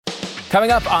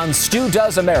Coming up on Stu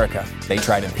Does America, they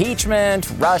tried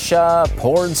impeachment, Russia,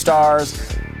 porn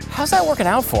stars. How's that working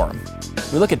out for him?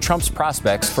 We look at Trump's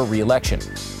prospects for re-election.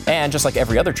 And just like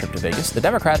every other trip to Vegas, the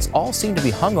Democrats all seem to be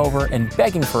hungover and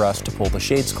begging for us to pull the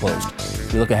shades closed.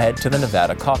 We look ahead to the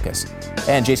Nevada caucus.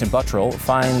 And Jason Buttrill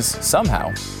finds somehow,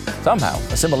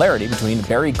 a similarity between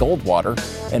Barry Goldwater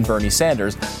and Bernie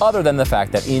Sanders, other than the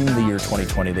fact that in the year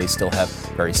 2020, they still have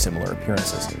very similar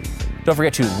appearances. Don't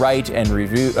forget to rate and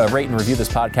review this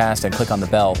podcast and click on the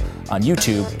bell on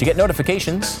YouTube to get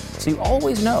notifications so you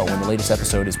always know when the latest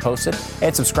episode is posted.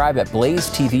 And subscribe at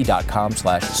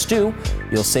blazetv.com/Stu.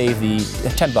 You'll save the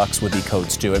 $10 with the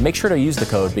code Stu. And make sure to use the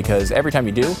code because every time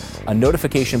you do, a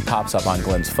notification pops up on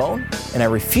Glenn's phone, and I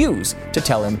refuse to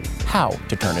tell him how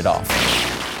to turn it off.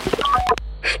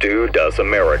 Stu Does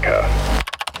America.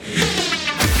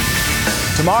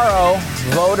 Tomorrow,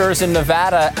 voters in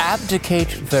Nevada abdicate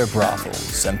their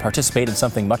brothels and participate in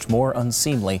something much more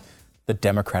unseemly, the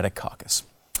Democratic caucus.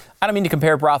 I don't mean to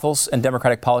compare brothels and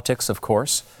Democratic politics, of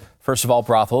course. First of all,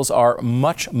 brothels are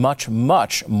much, much,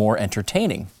 much more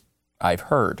entertaining, I've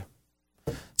heard.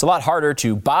 It's a lot harder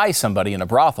to buy somebody in a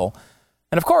brothel.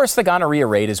 And of course, the gonorrhea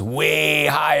rate is way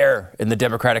higher in the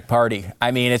Democratic Party.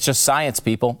 I mean, it's just science,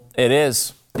 people. It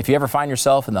is. If you ever find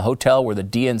yourself in the hotel where the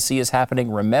DNC is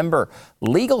happening, remember,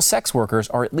 legal sex workers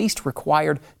are at least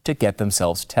required to get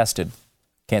themselves tested.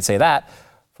 Can't say that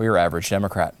for your average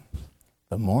Democrat.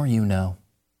 The more you know.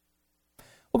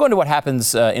 We'll go into what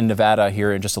happens in Nevada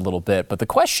here in just a little bit. But the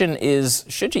question is,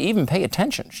 should you even pay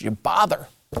attention? Should you bother?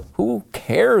 Who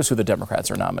cares who the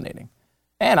Democrats are nominating?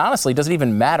 And honestly, does it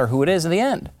even matter who it is in the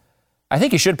end? I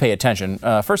think you should pay attention.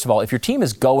 First of all, if your team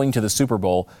is going to the Super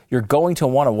Bowl, you're going to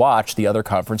want to watch the other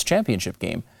conference championship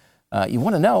game. You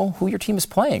want to know who your team is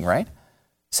playing, right?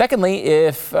 Secondly,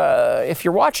 if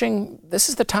you're watching, this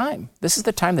is the time. This is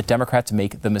the time that Democrats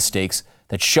make the mistakes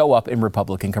that show up in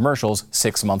Republican commercials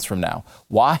 6 months from now.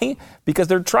 Why? Because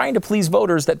they're trying to please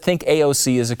voters that think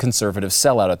AOC is a conservative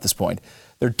sellout at this point.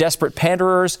 They're desperate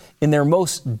panderers in their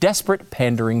most desperate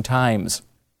pandering times.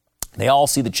 They all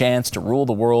see the chance to rule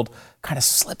the world kind of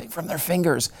slipping from their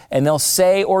fingers, and they'll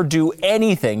say or do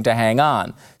anything to hang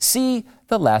on. See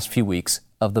the last few weeks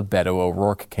of the Beto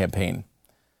O'Rourke campaign.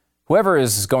 Whoever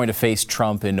is going to face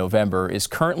Trump in November is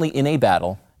currently in a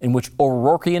battle in which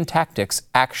O'Rourkean tactics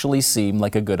actually seem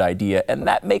like a good idea, and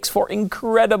that makes for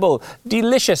incredible,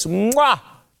 delicious,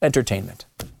 entertainment.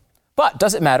 But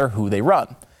does it matter who they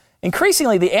run?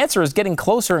 Increasingly, the answer is getting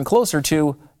closer and closer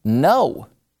to no.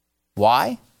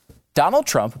 Why? Donald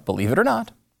Trump, believe it or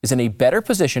not, is in a better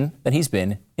position than he's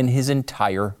been in his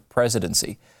entire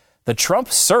presidency. The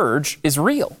Trump surge is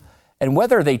real. And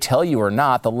whether they tell you or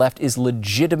not, the left is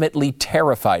legitimately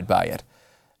terrified by it.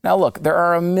 Now, look, there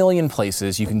are a million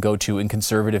places you can go to in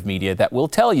conservative media that will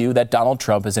tell you that Donald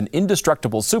Trump is an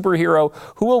indestructible superhero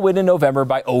who will win in November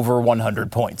by over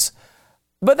 100 points.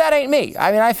 But that ain't me.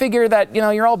 I mean, I figure that,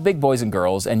 you're all big boys and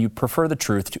girls and you prefer the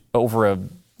truth over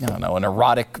an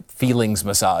erotic feelings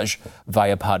massage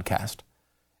via podcast.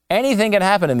 Anything can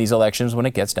happen in these elections when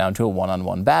it gets down to a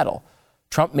one-on-one battle.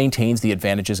 Trump maintains the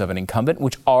advantages of an incumbent,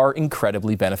 which are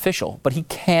incredibly beneficial, but he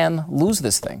can lose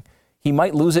this thing. He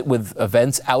might lose it with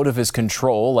events out of his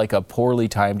control, like a poorly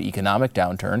timed economic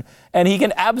downturn, and he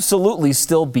can absolutely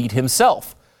still beat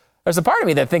himself. There's a part of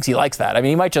me that thinks he likes that. I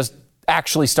mean, he might just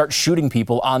actually start shooting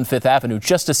people on Fifth Avenue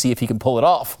just to see if he can pull it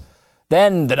off.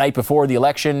 Then, the night before the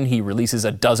election, he releases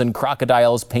a dozen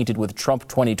crocodiles painted with Trump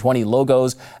 2020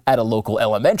 logos at a local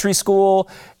elementary school,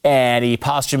 and he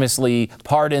posthumously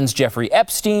pardons Jeffrey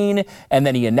Epstein, and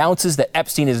then he announces that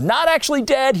Epstein is not actually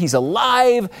dead, he's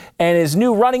alive, and his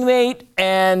new running mate,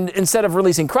 and instead of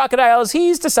releasing crocodiles,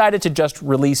 he's decided to just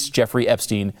release Jeffrey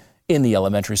Epstein in the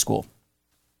elementary school.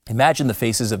 Imagine the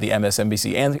faces of the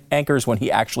MSNBC anchors when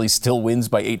he actually still wins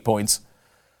by 8 points.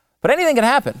 But anything can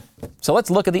happen. So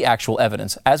let's look at the actual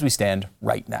evidence as we stand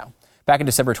right now. Back in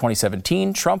December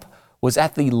 2017, Trump was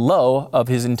at the low of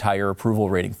his entire approval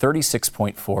rating,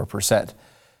 36.4%.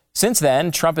 Since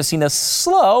then, Trump has seen a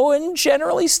slow and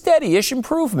generally steady-ish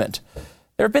improvement.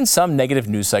 There have been some negative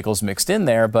news cycles mixed in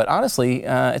there, but honestly,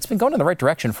 it's been going in the right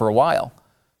direction for a while.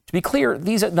 To be clear,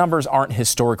 these numbers aren't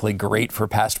historically great for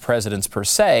past presidents per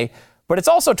se, but it's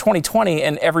also 2020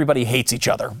 and everybody hates each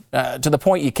other, to the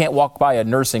point you can't walk by a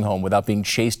nursing home without being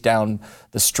chased down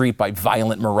the street by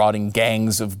violent, marauding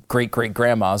gangs of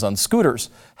great-great-grandmas on scooters.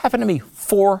 Happened to me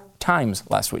 4 times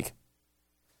last week.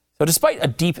 So despite a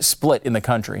deep split in the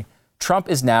country, Trump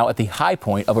is now at the high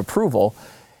point of approval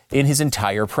in his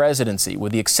entire presidency,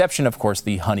 with the exception, of course,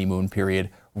 the honeymoon period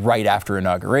right after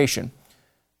inauguration.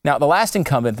 Now, the last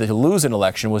incumbent to lose an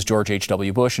election was George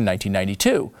H.W. Bush in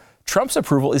 1992. Trump's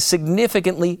approval is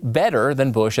significantly better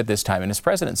than Bush at this time in his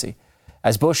presidency.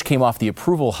 As Bush came off the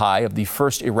approval high of the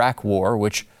first Iraq war,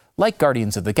 which, like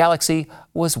Guardians of the Galaxy,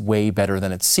 was way better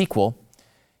than its sequel,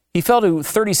 he fell to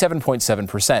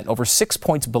 37.7%, over 6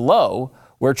 points below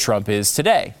where Trump is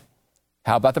today.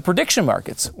 How about the prediction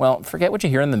markets? Well, forget what you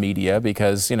hear in the media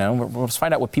because, we'll just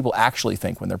find out what people actually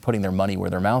think when they're putting their money where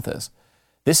their mouth is.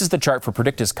 This is the chart for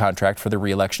Predictus contract for the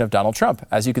re-election of Donald Trump.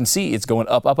 As you can see, it's going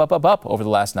up, up, up, up, up over the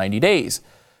last 90 days.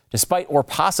 Despite or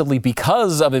possibly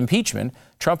because of impeachment,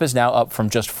 Trump is now up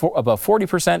from just above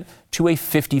 40% to a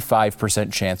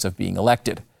 55% chance of being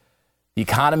elected. The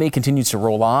economy continues to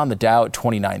roll on, the Dow at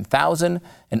 29,000,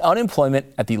 and unemployment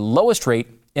at the lowest rate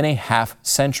in a half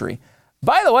century.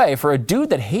 By the way, for a dude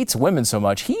that hates women so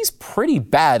much, he's pretty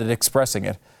bad at expressing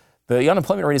it. The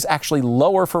unemployment rate is actually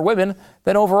lower for women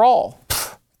than overall.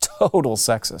 Total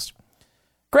sexist.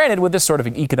 Granted, with this sort of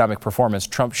economic performance,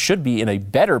 Trump should be in a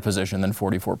better position than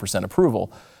 44%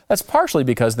 approval. That's partially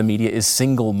because the media is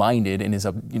single-minded and is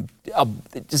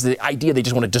just the idea they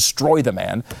just want to destroy the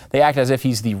man. They act as if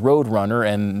he's the road runner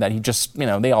and that he just,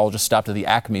 they all just stopped at the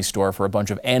Acme store for a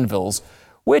bunch of anvils,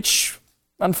 which,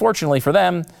 unfortunately for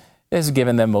them, has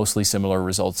given them mostly similar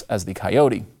results as the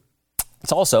coyote.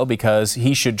 It's also because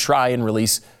he should try and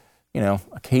release,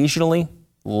 occasionally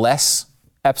less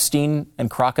Epstein and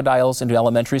crocodiles into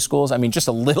elementary schools. Just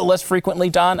a little less frequently,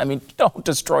 Don. Don't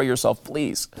destroy yourself,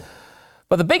 please.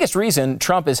 But the biggest reason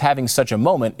Trump is having such a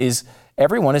moment is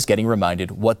everyone is getting reminded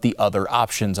what the other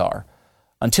options are.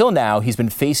 Until now, he's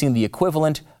been facing the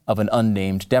equivalent of an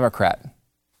unnamed Democrat.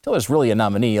 Until there's really a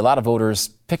nominee, a lot of voters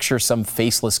picture some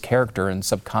faceless character and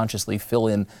subconsciously fill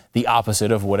in the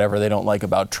opposite of whatever they don't like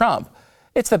about Trump.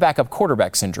 It's the backup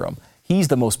quarterback syndrome. He's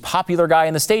the most popular guy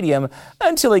in the stadium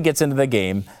until he gets into the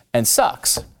game and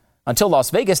sucks. Until Las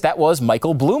Vegas, that was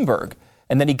Michael Bloomberg.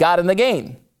 And then he got in the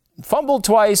game, fumbled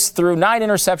twice, threw 9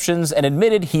 interceptions, and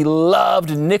admitted he loved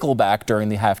Nickelback during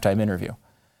the halftime interview.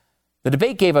 The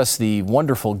debate gave us the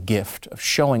wonderful gift of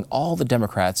showing all the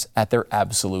Democrats at their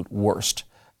absolute worst.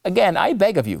 Again, I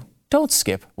beg of you, don't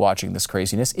skip watching this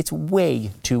craziness. It's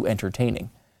way too entertaining.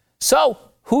 So,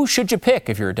 who should you pick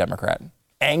if you're a Democrat?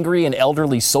 Angry and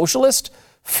elderly socialist,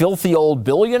 filthy old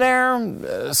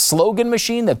billionaire, slogan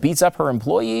machine that beats up her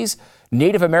employees,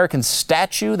 Native American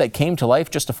statue that came to life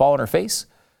just to fall on her face,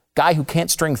 guy who can't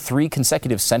string 3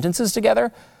 consecutive sentences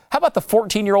together? How about the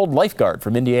 14-year-old lifeguard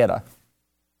from Indiana?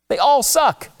 They all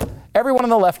suck. Everyone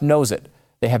on the left knows it.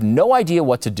 They have no idea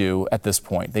what to do at this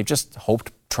point. They've just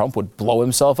hoped Trump would blow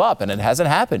himself up, and it hasn't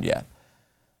happened yet.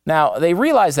 Now, they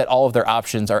realize that all of their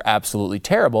options are absolutely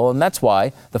terrible, and that's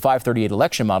why the 538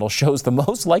 election model shows the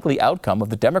most likely outcome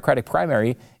of the Democratic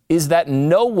primary is that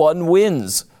no one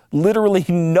wins. Literally,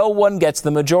 no one gets the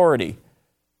majority.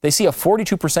 They see a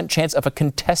 42% chance of a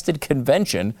contested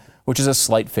convention, which is a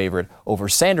slight favorite over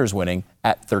Sanders winning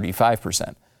at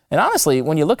 35%. And honestly,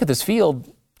 when you look at this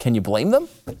field, can you blame them?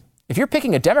 If you're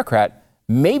picking a Democrat,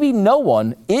 maybe no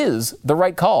one is the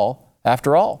right call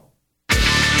after all.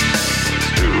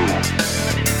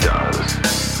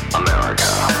 America.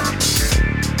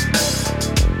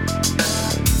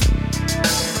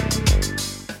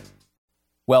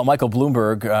 Well, Michael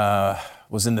Bloomberg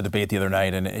was in the debate the other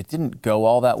night, and it didn't go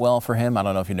all that well for him. I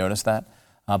don't know if you noticed that.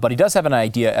 But he does have an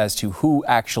idea as to who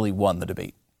actually won the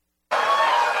debate.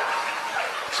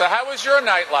 So how was your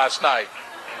night last night?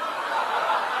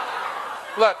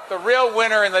 Look, the real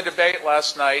winner in the debate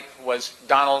last night was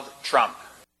Donald Trump.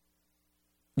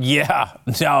 Yeah.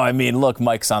 No, look,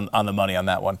 Mike's on the money on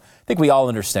that one. I think we all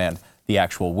understand the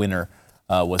actual winner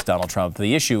was Donald Trump.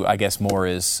 The issue, I guess, more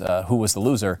is who was the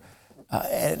loser.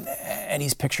 And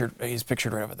he's pictured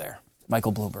right over there,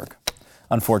 Michael Bloomberg,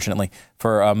 unfortunately,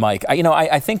 for Mike.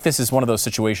 I think this is one of those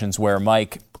situations where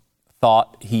Mike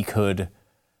thought he could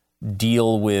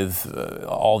deal with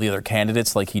all the other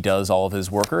candidates like he does all of his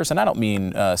workers. And I don't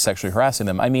mean sexually harassing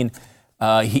them.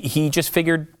 He just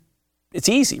figured it's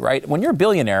easy, right? When you're a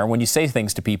billionaire, when you say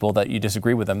things to people that you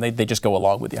disagree with them, they just go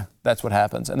along with you. That's what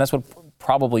happens. And that's what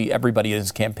probably everybody in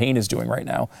his campaign is doing right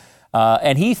now.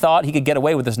 And he thought he could get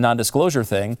away with this non-disclosure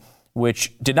thing,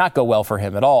 which did not go well for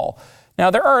him at all. Now,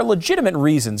 there are legitimate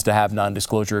reasons to have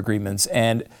non-disclosure agreements.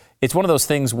 And it's one of those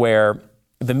things where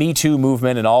the Me Too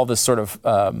movement and all this sort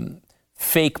of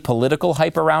fake political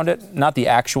hype around it, not the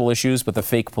actual issues, but the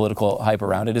fake political hype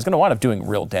around it, is going to wind up doing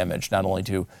real damage, not only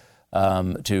to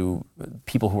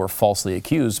people who are falsely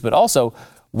accused, but also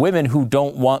women who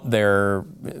don't want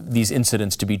these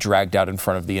incidents to be dragged out in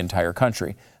front of the entire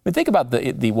country. Think about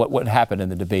what happened in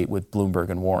the debate with Bloomberg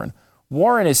and Warren.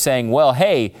 Warren is saying, well,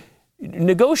 hey,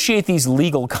 negotiate these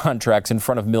legal contracts in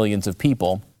front of millions of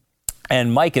people,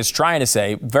 And Mike is trying to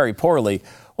say very poorly,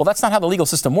 well, that's not how the legal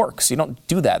system works. You don't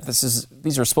do that.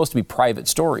 These are supposed to be private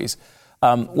stories.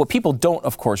 What people don't,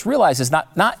 of course, realize is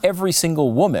not every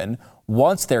single woman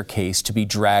wants their case to be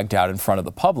dragged out in front of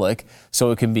the public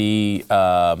so it can be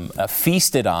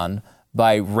feasted on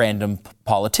by random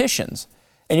politicians.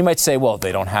 And you might say, well,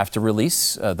 they don't have to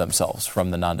release themselves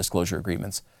from the non-disclosure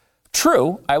agreements.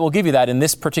 True, I will give you that in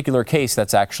this particular case,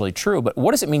 that's actually true. But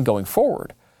what does it mean going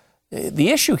forward? The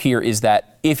issue here is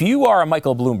that if you are a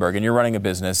Michael Bloomberg and you're running a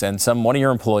business and one of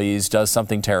your employees does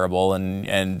something terrible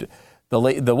and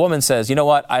the woman says, you know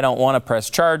what, I don't want to press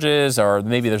charges, or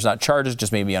maybe there's not charges,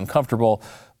 just made me uncomfortable.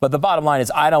 But the bottom line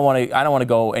is I don't want to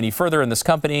go any further in this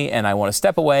company, and I want to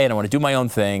step away and I want to do my own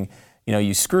thing. You know,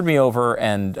 you screwed me over,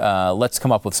 and let's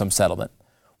come up with some settlement.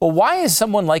 Well, why is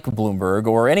someone like Bloomberg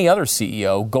or any other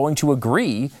CEO going to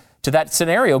agree to that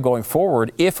scenario going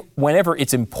forward if whenever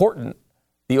it's important,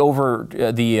 the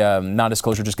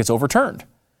non-disclosure just gets overturned?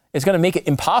 It's going to make it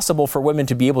impossible for women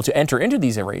to be able to enter into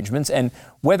these arrangements. And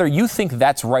whether you think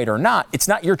that's right or not, it's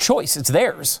not your choice. It's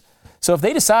theirs. So if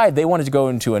they decide they wanted to go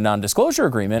into a non-disclosure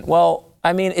agreement, well,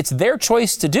 I mean, it's their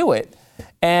choice to do it.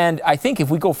 And I think if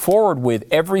we go forward with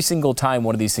every single time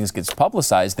one of these things gets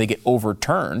publicized, they get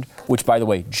overturned, which, by the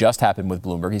way, just happened with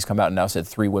Bloomberg. He's come out and now said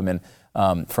 3 women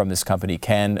from this company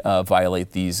can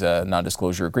violate these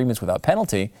non-disclosure agreements without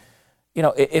penalty. You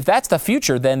know, if that's the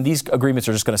future, then these agreements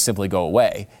are just going to simply go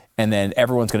away. And then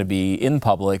everyone's going to be in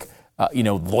public.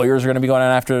 Lawyers are going to be going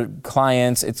on after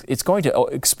clients. It's going to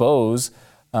expose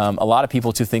a lot of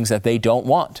people to things that they don't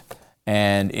want.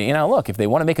 And, look, if they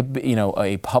want to make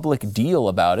a public deal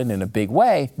about it in a big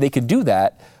way, they could do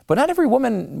that. But not every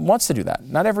woman wants to do that.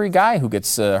 Not every guy who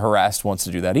gets harassed wants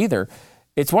to do that either.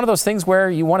 It's one of those things where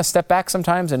you want to step back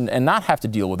sometimes and not have to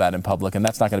deal with that in public, and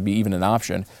that's not going to be even an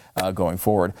option going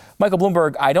forward. Michael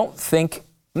Bloomberg, I don't think,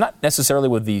 not necessarily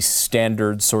with the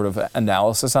standard sort of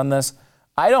analysis on this,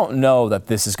 I don't know that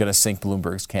this is going to sink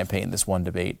Bloomberg's campaign, this one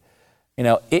debate.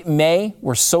 It may.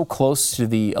 We're so close to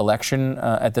the election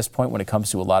at this point when it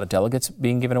comes to a lot of delegates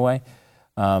being given away.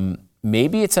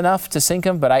 Maybe it's enough to sink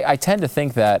him, but I tend to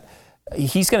think that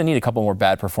he's going to need a couple more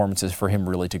bad performances for him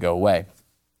really to go away.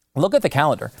 Look at the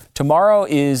calendar. Tomorrow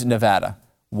is Nevada,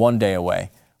 1 day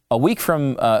away. A week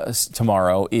from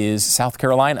tomorrow is South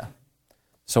Carolina.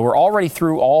 So we're already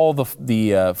through all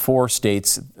the 4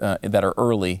 states that are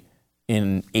early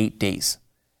in 8 days.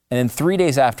 And then 3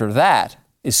 days after that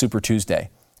is Super Tuesday.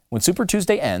 When Super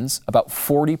Tuesday ends, about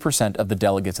 40% of the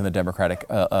delegates in the Democratic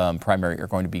primary are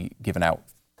going to be given out.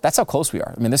 That's how close we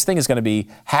are. I mean, this thing is going to be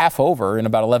half over in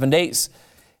about 11 days.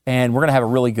 And we're going to have a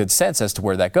really good sense as to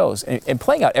where that goes. And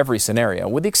playing out every scenario,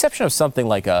 with the exception of something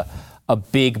like a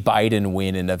big Biden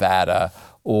win in Nevada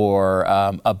or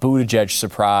a Buttigieg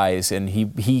surprise and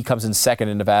he comes in second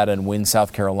in Nevada and wins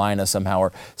South Carolina somehow,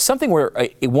 or something where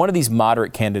one of these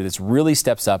moderate candidates really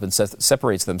steps up and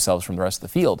separates themselves from the rest of the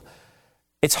field.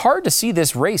 It's hard to see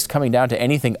this race coming down to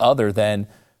anything other than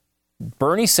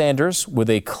Bernie Sanders with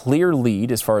a clear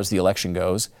lead as far as the election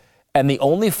goes, and the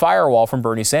only firewall from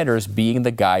Bernie Sanders being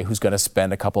the guy who's going to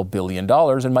spend a couple $2 billion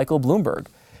in Michael Bloomberg.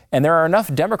 And there are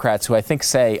enough Democrats who I think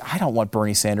say, I don't want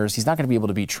Bernie Sanders. He's not going to be able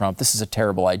to beat Trump. This is a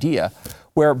terrible idea.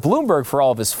 Where Bloomberg, for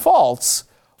all of his faults,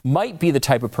 might be the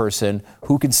type of person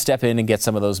who can step in and get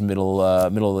some of those middle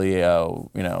of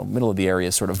the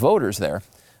area sort of voters there.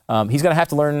 He's going to have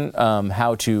to learn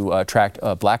how to attract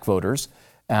black voters.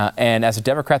 And as a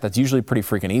Democrat, that's usually pretty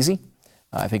freaking easy.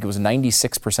 I think it was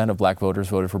 96% of black voters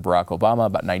voted for Barack Obama,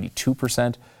 about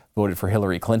 92% voted for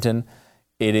Hillary Clinton.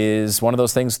 It is one of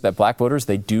those things that black voters,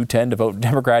 they do tend to vote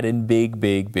Democrat in big,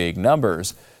 big, big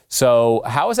numbers. So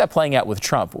how is that playing out with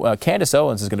Trump? Candace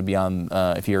Owens is going to be on,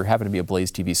 if you happen to be a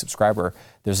Blaze TV subscriber,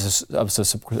 there's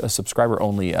a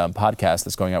subscriber-only podcast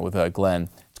that's going out with Glenn.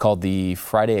 It's called the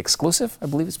Friday Exclusive, I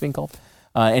believe it's being called.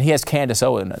 And he has Candace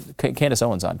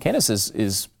Owens on. Candace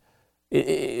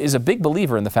is a big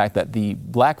believer in the fact that the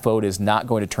black vote is not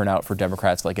going to turn out for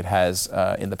Democrats like it has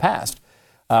in the past.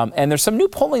 And there's some new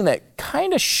polling that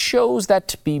kind of shows that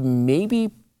to be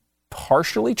maybe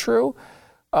partially true.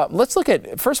 Let's look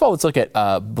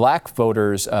at black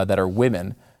voters that are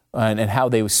women and how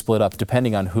they split up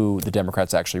depending on who the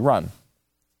Democrats actually run.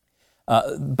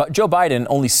 But Joe Biden,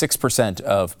 only 6%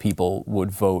 of people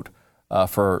would vote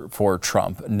for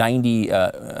Trump.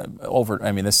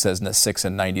 This says 6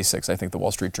 and 96. I think the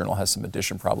Wall Street Journal has some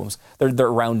addition problems.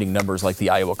 They're rounding numbers like the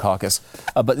Iowa caucus.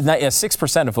 But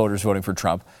 6% of voters voting for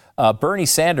Trump. Bernie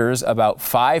Sanders, about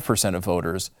 5% of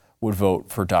voters would vote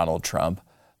for Donald Trump.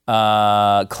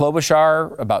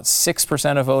 Klobuchar, about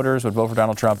 6% of voters would vote for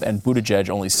Donald Trump, and Buttigieg,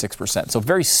 only 6%. So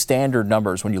very standard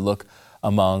numbers when you look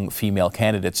among female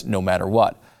candidates no matter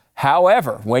what.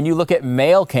 However, when you look at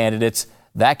male candidates,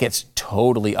 that gets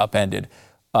totally upended.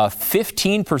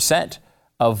 15%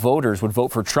 of voters would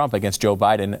vote for Trump against Joe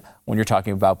Biden when you're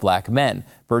talking about black men.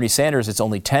 Bernie Sanders, it's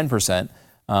only 10%.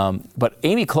 But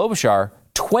Amy Klobuchar,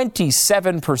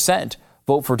 27%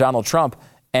 vote for Donald Trump.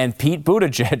 And Pete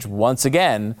Buttigieg, once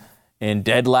again, in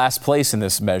dead last place in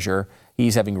this measure.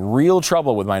 He's having real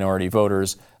trouble with minority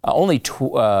voters. Only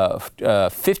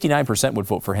 59% would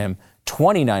vote for him.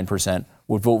 29%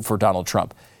 would vote for Donald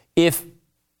Trump. If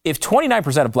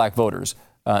 29% of black voters,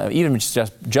 even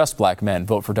just black men,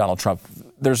 vote for Donald Trump,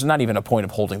 there's not even a point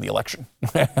of holding the election.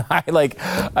 You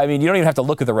don't even have to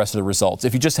look at the rest of the results.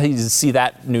 If you just see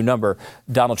that new number,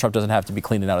 Donald Trump doesn't have to be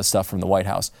cleaning out his stuff from the White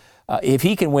House. If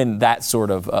he can win that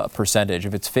sort of percentage,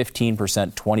 if it's 15%,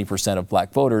 20% of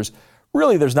black voters,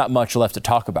 really there's not much left to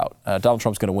talk about. Donald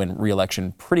Trump's going to win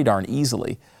re-election pretty darn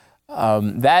easily.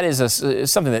 That is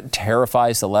something that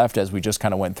terrifies the left, as we just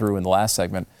kind of went through in the last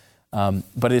segment.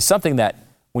 But it's something that,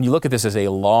 when you look at this as a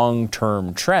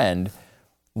long-term trend,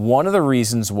 one of the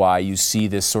reasons why you see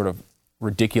this sort of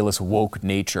ridiculous woke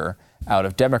nature out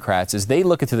of Democrats is they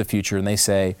look into the future and they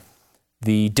say,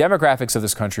 the demographics of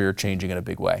this country are changing in a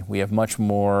big way. We have many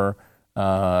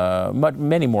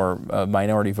more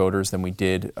minority voters than we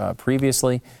did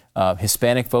previously.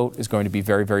 Hispanic vote is going to be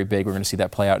very, very big. We're going to see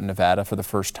that play out in Nevada for the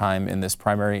first time in this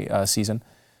primary season.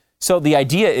 So the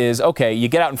idea is, okay, you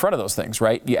get out in front of those things,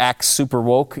 right? You act super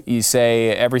woke. You say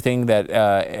everything that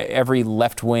every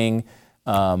left-wing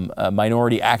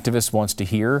minority activist wants to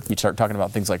hear. You start talking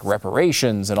about things like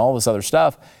reparations and all this other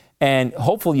stuff. And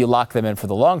hopefully you lock them in for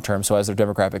the long term. So as their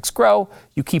demographics grow,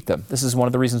 you keep them. This is one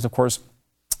of the reasons, of course,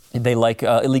 they like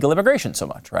illegal immigration so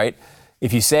much, right?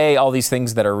 If you say all these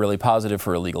things that are really positive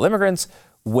for illegal immigrants,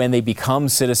 when they become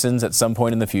citizens at some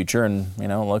point in the future, and,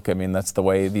 that's the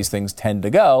way these things tend to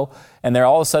go, and they're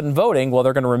all of a sudden voting, well,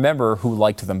 they're going to remember who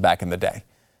liked them back in the day.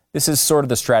 This is sort of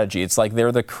the strategy. It's like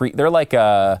they're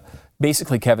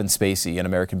basically Kevin Spacey in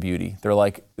American Beauty. They're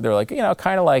like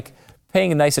kind of like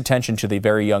paying nice attention to the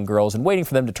very young girls and waiting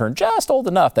for them to turn just old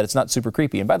enough that it's not super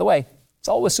creepy. And by the way, it's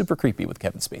always super creepy with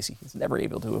Kevin Spacey. He's never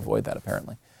able to avoid that,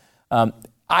 apparently.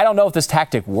 I don't know if this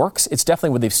tactic works. It's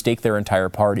definitely what they've staked their entire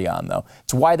party on, though.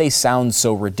 It's why they sound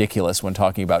so ridiculous when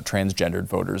talking about transgendered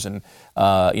voters and,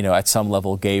 at some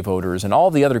level, gay voters and all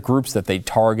the other groups that they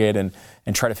target and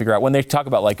try to figure out. When they talk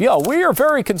about, we are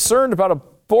very concerned about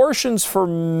abortions for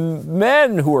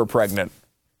men who are pregnant.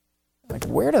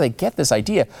 Where do they get this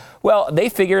idea? Well, they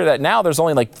figure that now there's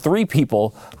only 3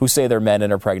 people who say they're men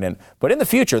and are pregnant. But in the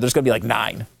future, there's going to be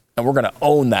 9. And we're going to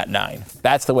own that 9.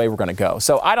 That's the way we're going to go.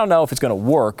 So I don't know if it's going to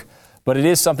work, but it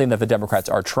is something that the Democrats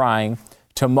are trying.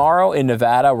 Tomorrow in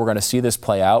Nevada, we're going to see this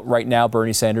play out. Right now,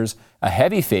 Bernie Sanders, a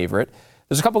heavy favorite.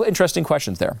 There's a couple of interesting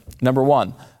questions there. Number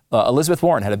one, Elizabeth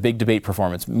Warren had a big debate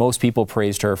performance. Most people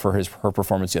praised her for her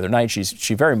performance the other night.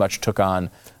 She very much took on,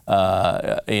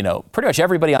 pretty much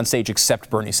everybody on stage except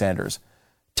Bernie Sanders.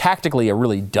 Tactically, a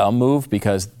really dumb move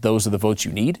because those are the votes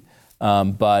you need.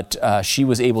 But she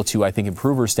was able to, I think,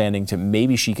 improve her standing to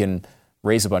maybe she can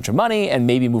raise a bunch of money and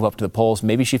maybe move up to the polls.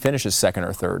 Maybe she finishes second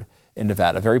or third in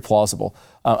Nevada. Very plausible.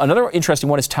 Another interesting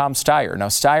one is Tom Steyer. Now,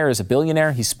 Steyer is a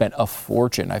billionaire. He spent a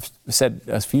fortune. I've said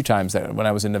a few times that when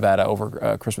I was in Nevada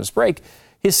over Christmas break,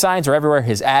 his signs are everywhere.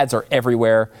 His ads are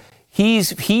everywhere.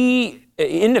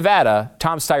 In Nevada,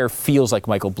 Tom Steyer feels like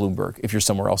Michael Bloomberg if you're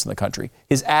somewhere else in the country.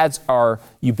 His ads are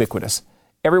ubiquitous.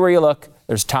 Everywhere you look,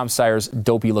 there's Tom Steyer's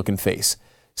dopey-looking face.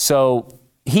 So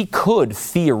he could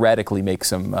theoretically make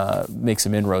some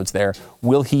inroads there.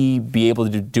 Will he be able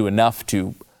to do enough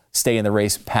to stay in the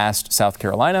race past South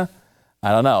Carolina?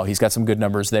 I don't know. He's got some good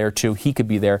numbers there, too. He could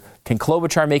be there. Can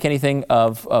Klobuchar make anything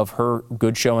of her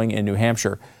good showing in New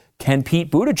Hampshire? Can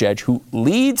Pete Buttigieg, who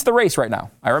leads the race right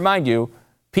now? I remind you,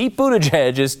 Pete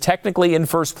Buttigieg is technically in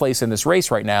first place in this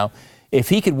race right now. If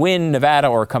he could win Nevada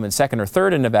or come in second or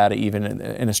third in Nevada, even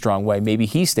in a strong way, maybe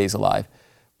he stays alive.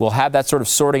 We'll have that sort of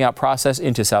sorting out process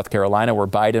into South Carolina, where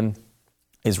Biden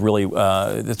is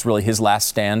that's really his last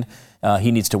stand. He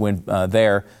needs to win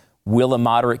there. Will a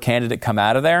moderate candidate come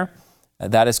out of there?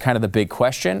 That is kind of the big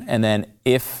question. And then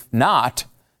if not,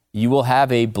 you will have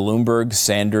a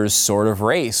Bloomberg-Sanders sort of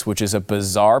race, which is a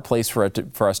bizarre place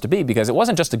for us to be, because it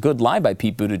wasn't just a good line by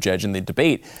Pete Buttigieg in the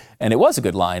debate, and it was a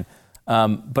good line.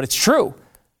 But it's true.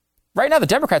 Right now, the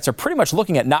Democrats are pretty much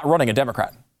looking at not running a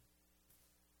Democrat.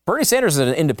 Bernie Sanders is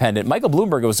an independent. Michael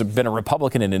Bloomberg has been a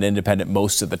Republican and an independent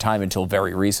most of the time until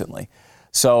very recently.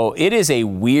 So it is a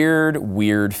weird,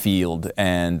 weird field.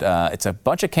 And it's a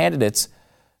bunch of candidates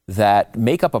that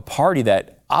make up a party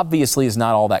that obviously is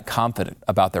not all that confident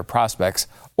about their prospects,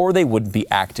 or they wouldn't be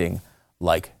acting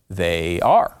like they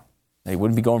are. They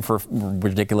wouldn't be going for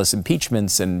ridiculous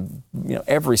impeachments and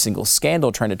every single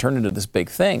scandal trying to turn into this big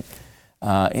thing.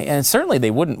 And certainly they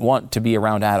wouldn't want to be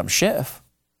around Adam Schiff.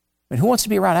 I mean, who wants to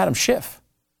be around Adam Schiff?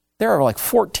 There are like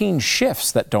 14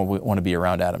 Schiffs that don't want to be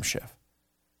around Adam Schiff.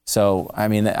 So, I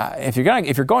mean, if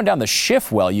you're going down the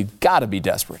Schiff well, you got to be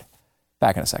desperate.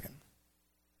 Back in a second.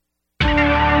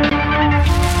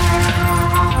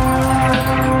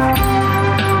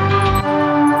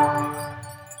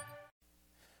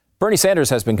 Bernie Sanders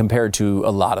has been compared to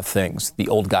a lot of things. The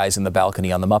old guys in the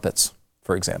balcony on the Muppets,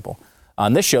 for example.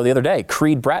 On this show the other day,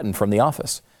 Creed Bratton from The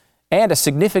Office. And a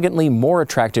significantly more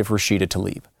attractive Rashida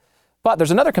Tlaib. But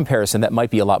there's another comparison that might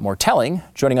be a lot more telling.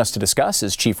 Joining us to discuss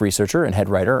is chief researcher and head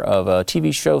writer of a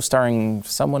TV show starring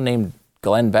someone named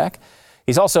Glenn Beck.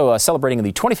 He's also celebrating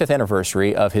the 25th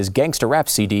anniversary of his gangster rap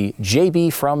CD,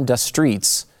 JB from the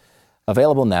Streets.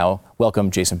 Available now. Welcome,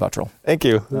 Jason Buttrill. Thank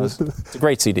you. It's a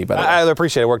great CD, by the way. I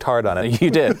appreciate it. I worked hard on it. You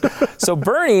did. So,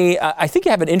 Bernie, I think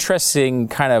you have an interesting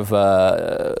kind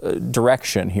of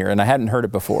direction here, and I hadn't heard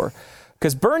it before.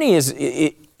 Because Bernie is,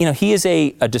 he is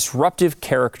a disruptive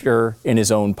character in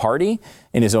his own party,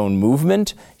 in his own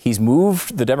movement. He's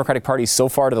moved the Democratic Party so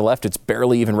far to the left, it's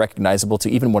barely even recognizable to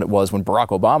even what it was when Barack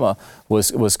Obama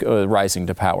was rising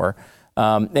to power.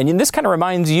 And this kind of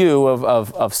reminds you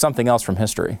of something else from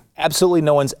history. Absolutely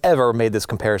no one's ever made this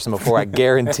comparison before, I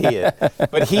guarantee it.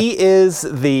 But he is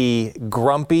the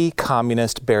grumpy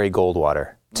communist Barry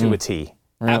Goldwater to a T.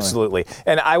 Really? Absolutely.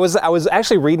 And I was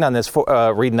actually reading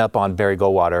up on Barry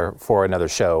Goldwater for another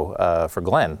show for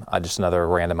Glenn. Just another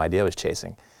random idea I was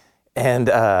chasing. And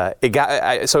so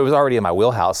it was already in my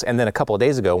wheelhouse. And then a couple of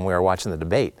days ago when we were watching the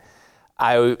debate,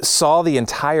 I saw the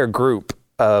entire group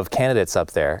of candidates up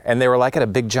there, and they were like at a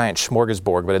big giant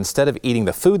smorgasbord, but instead of eating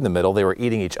the food in the middle, they were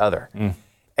eating each other.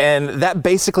 And that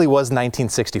basically was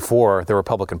 1964, the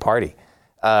Republican Party.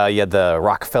 You had the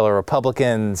Rockefeller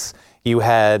Republicans, you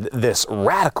had this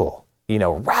radical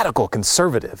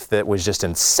conservative that was just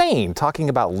insane, talking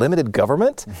about limited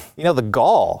government. The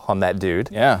gall on that dude.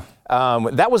 Yeah.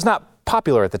 That was not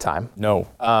popular at the time. No.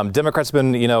 Democrats have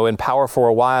been, in power for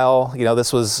a while.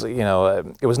 This was,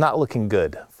 it was not looking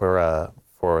good for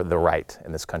the right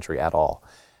in this country at all.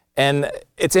 And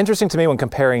it's interesting to me when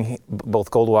comparing both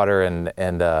Goldwater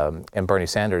and Bernie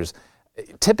Sanders,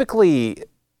 typically,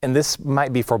 and this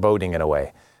might be foreboding in a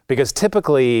way, because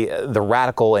typically the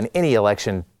radical in any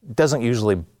election doesn't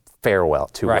usually fare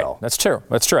too well. That's true.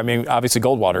 I mean, obviously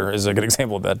Goldwater is a good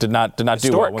example of that. Did not do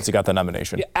well once he got the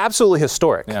nomination. Yeah, absolutely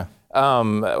historic. Yeah.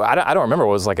 I don't remember.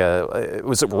 I think it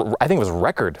was a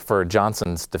record for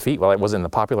Johnson's defeat. Well, it was in the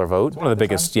popular vote. One of the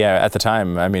biggest, at the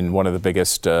time. I mean, one of the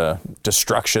biggest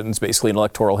destructions, basically, in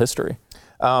electoral history.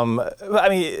 I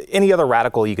mean, any other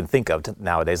radical you can think of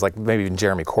nowadays, like maybe even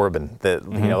Jeremy Corbyn. That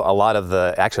a lot of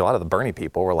the Bernie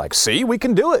people were like, "See, we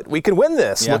can do it. We can win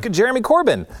this. Yeah. Look at Jeremy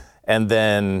Corbyn." And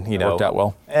then, it worked out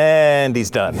well. And he's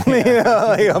done. Like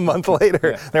a month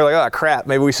later, they're like, "Oh crap,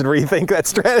 maybe we should rethink that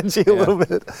strategy a little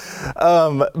bit."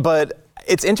 But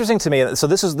it's interesting to me. So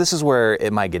this is where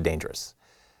it might get dangerous.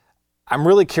 I'm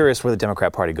really curious where the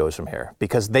Democrat Party goes from here,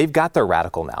 because they've got their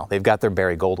radical now. They've got their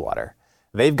Barry Goldwater.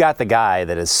 They've got the guy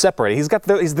that is separated.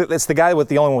 It's the guy with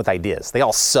the only one with ideas. They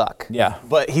all suck. Yeah.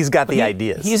 But he's got the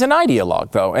ideas. He's an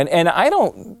ideologue, though. And I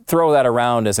don't throw that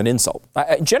around as an insult.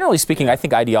 Generally speaking, I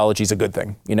think ideology is a good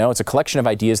thing. It's a collection of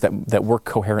ideas that work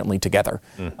coherently together.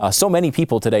 So many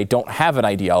people today don't have an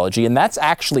ideology, and that's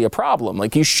actually a problem.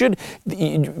 Like viewpoint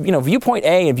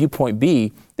A and viewpoint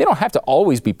B, they don't have to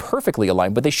always be perfectly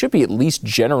aligned, but they should be at least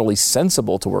generally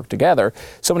sensible to work together.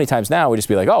 So many times now we just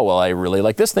be like, oh, well, I really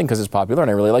like this thing because it's popular, and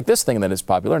I really like this thing and then it's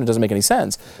popular, and it doesn't make any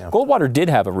sense. Yeah. Goldwater did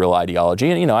have a real ideology,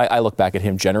 and I look back at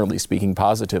him generally speaking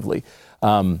positively.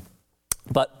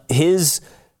 But his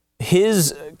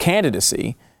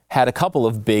candidacy had a couple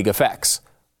of big effects.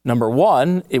 Number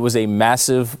one, it was a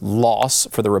massive loss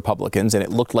for the Republicans, and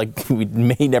it looked like we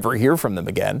may never hear from them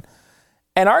again.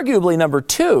 And arguably, number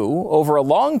two, over a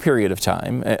long period of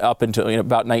time, up until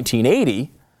about 1980,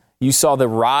 you saw the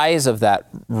rise of that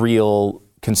real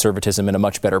conservatism in a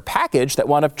much better package that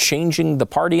wound up changing the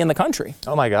party and the country.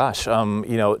 Oh my gosh. In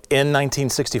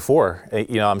 1964,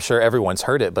 I'm sure everyone's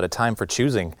heard it, but A Time for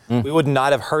Choosing. We would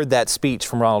not have heard that speech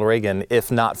from Ronald Reagan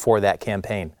if not for that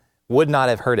campaign. Would not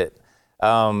have heard it.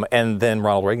 And then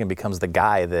Ronald Reagan becomes the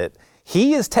guy that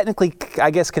he is technically, I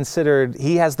guess, considered,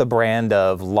 he has the brand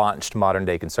of launched modern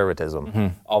day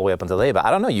conservatism all the way up until today. But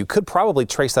I don't know, you could probably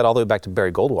trace that all the way back to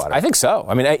Barry Goldwater. I think so.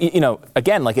 I mean,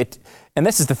 again, and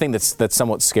this is the thing that's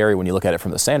somewhat scary when you look at it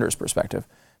from the Sanders perspective,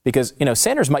 Because,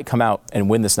 Sanders might come out and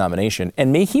win this nomination,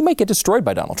 and he might get destroyed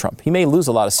by Donald Trump. He may lose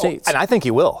a lot of states. And I think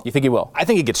he will. You think he will? I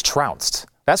think he gets trounced.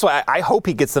 That's why I hope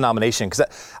he gets the nomination, because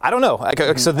I don't know.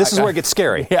 So this is where it gets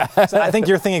scary. Yeah. So I think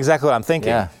you're thinking exactly what I'm thinking.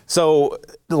 Yeah. So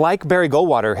like Barry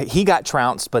Goldwater, he got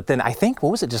trounced, but then I think,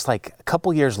 just like a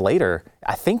couple years later,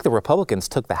 I think the Republicans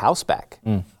took the House back,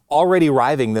 already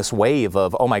riding this wave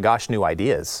of, oh my gosh, new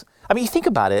ideas. I mean, you think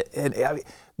about it.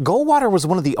 Goldwater was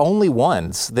one of the only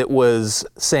ones that was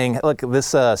saying, look, this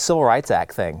Civil Rights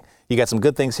Act thing, you got some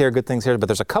good things here, but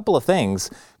there's a couple of things,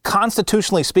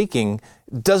 constitutionally speaking,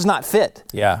 does not fit.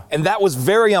 Yeah. And that was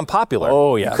very unpopular.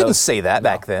 Oh, yeah. You couldn't say that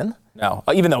back then. No,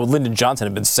 even though Lyndon Johnson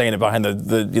had been saying it behind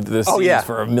the scenes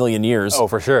for a million years. Oh,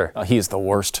 for sure. He is the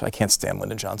worst. I can't stand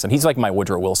Lyndon Johnson. He's like my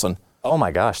Woodrow Wilson. Oh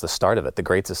my gosh, the start of it, the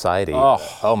Great Society.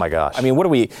 Oh my gosh. I mean,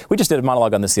 we just did a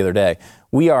monologue on this the other day.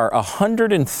 We are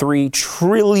 $103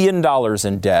 trillion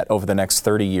in debt over the next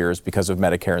 30 years because of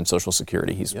Medicare and Social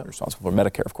Security. He's responsible for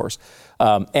Medicare, of course.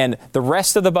 And the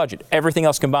rest of the budget, everything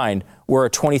else combined, we're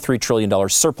a $23 trillion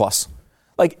surplus.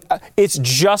 It's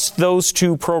just those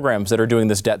two programs that are doing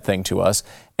this debt thing to us.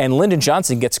 And Lyndon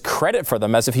Johnson gets credit for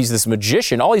them as if he's this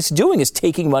magician. All he's doing is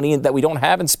taking money that we don't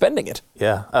have and spending it.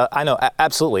 Yeah, I know,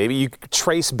 absolutely. I mean, you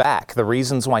trace back the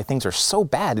reasons why things are so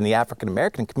bad in the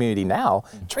African-American community now.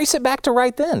 Trace it back to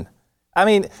right then. I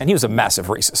mean, and he was a massive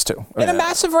racist too. A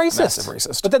massive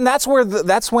racist. But then that's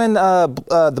when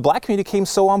the black community came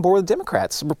so on board with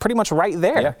Democrats. We're pretty much right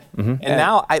there. Yeah. Mm-hmm. And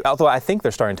now, although I think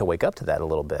they're starting to wake up to that a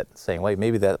little bit, saying, wait,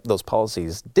 maybe those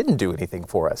policies didn't do anything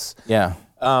for us. Yeah.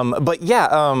 And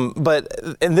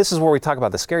this is where we talk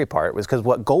about the scary part, was because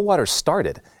what Goldwater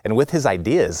started, and with his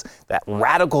ideas, that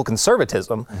radical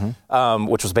conservatism,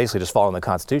 which was basically just following the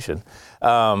Constitution.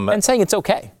 And saying it's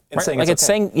okay. Right? It's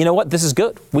saying, you know what, this is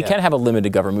good. We can have a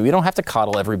limited government. We don't have to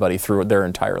coddle everybody through their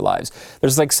entire lives.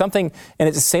 There's something, and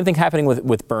it's the same thing happening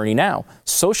with Bernie now.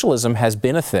 Socialism has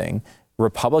been a thing.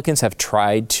 Republicans have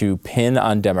tried to pin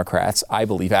on Democrats, I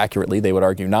believe accurately, they would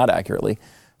argue not accurately,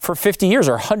 for 50 years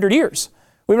or 100 years.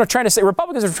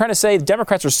 Republicans are trying to say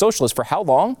Democrats are socialists for how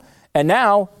long? And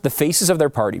now the faces of their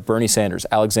party, Bernie Sanders,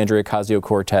 Alexandria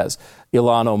Ocasio-Cortez,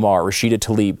 Ilhan Omar, Rashida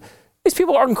Tlaib, these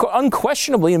people are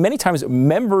unquestionably and many times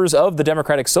members of the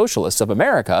Democratic Socialists of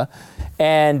America.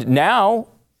 And now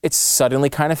it's suddenly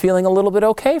kind of feeling a little bit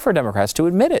okay for Democrats to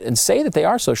admit it and say that they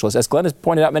are socialists, as Glenn has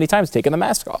pointed out many times, taking the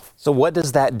mask off. So what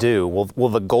does that do? Will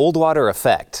the Goldwater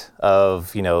effect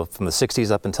of, from the 60s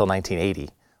up until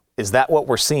 1980, is that what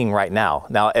we're seeing right now?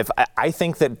 Now, if I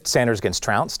think that Sanders gets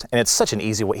trounced, and it's such an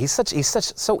easy way. He's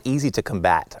so easy to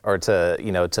combat, or to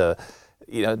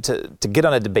get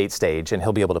on a debate stage, and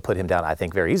he'll be able to put him down, I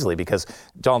think, very easily, because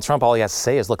Donald Trump, all he has to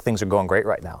say is, look, things are going great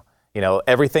right now.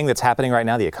 Everything that's happening right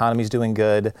now, the economy's doing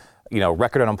good,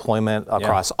 record unemployment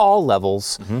across all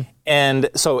levels. Mm-hmm. And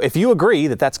so if you agree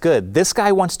that that's good, this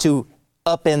guy wants to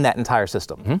upend that entire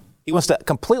system. Mm-hmm. He wants to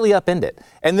completely upend it.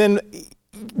 And then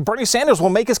Bernie Sanders will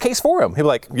make his case for him. He'll be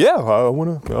like, yeah, I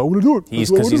want to do it.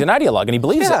 Because he's an ideologue and he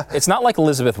believes it. It's not like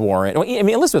Elizabeth Warren. I mean,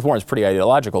 Elizabeth Warren's pretty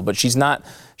ideological, but she's not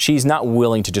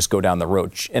willing to just go down the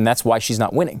road. And that's why she's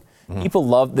not winning. Mm-hmm. People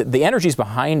love the energy's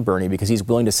behind Bernie because he's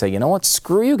willing to say, you know what,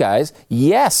 screw you guys.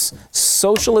 Yes,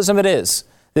 socialism it is.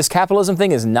 This capitalism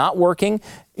thing is not working.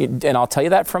 And I'll tell you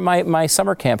that from my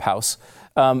summer camp house.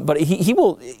 But he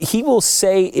will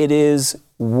say it is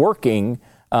working.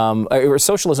 Or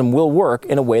socialism will work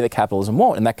in a way that capitalism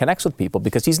won't, and that connects with people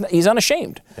because he's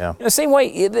unashamed. Yeah. In the same way,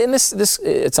 in this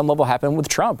at some level happened with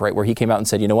Trump, right, where he came out and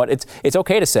said, you know what, it's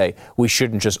okay to say we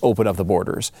shouldn't just open up the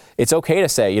borders. It's okay to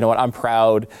say, you know what, I'm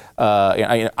proud.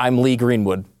 I'm Lee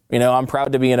Greenwood. I'm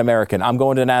proud to be an American. I'm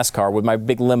going to NASCAR with my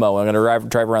big limo. I'm going to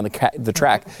drive around the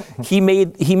track. He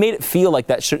made it feel like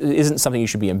that isn't something you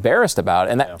should be embarrassed about,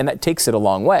 and that takes it a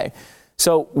long way.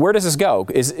 So where does this go?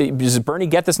 Does Bernie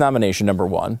get this nomination, number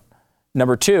one?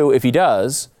 Number two, if he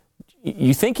does,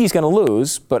 you think he's going to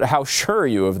lose, but how sure are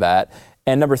you of that?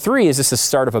 And number three, is this the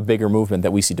start of a bigger movement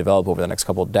that we see develop over the next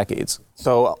couple of decades?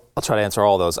 So I'll try to answer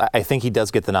all those. I think he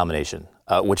does get the nomination,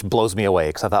 which blows me away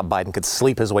because I thought Biden could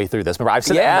sleep his way through this. Remember, I've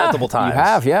said that multiple times. You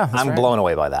have, yeah. I'm blown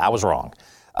away by that. I was wrong.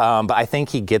 But I think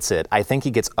he gets it. I think he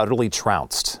gets utterly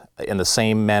trounced in the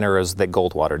same manner as that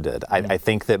Goldwater did. I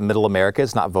think that middle America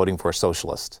is not voting for a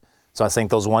socialist. So I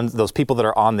think those people that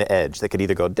are on the edge, that could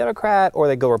either go Democrat or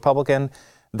they go Republican,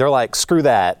 they're like, screw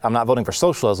that. I'm not voting for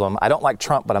socialism. I don't like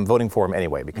Trump, but I'm voting for him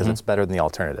anyway because it's better than the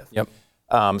alternative. Yep.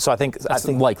 So I think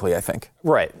likely.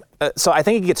 Right. So I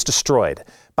think he gets destroyed.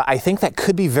 But I think that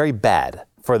could be very bad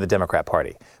for the Democrat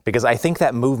Party because I think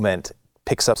that movement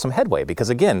picks up some headway because,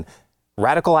 again,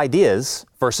 radical ideas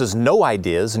versus no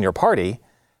ideas in your party,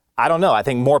 I don't know. I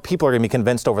think more people are going to be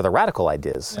convinced over the radical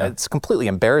ideas. Yeah. It's completely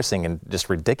embarrassing and just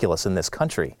ridiculous in this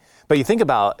country. But you think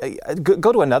about,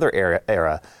 go to another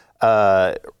era.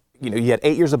 You had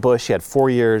 8 years of Bush, you had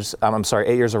 8 years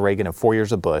of Reagan and 4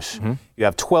 years of Bush. Mm-hmm. You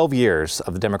have 12 years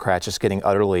of the Democrats just getting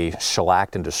utterly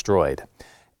shellacked and destroyed.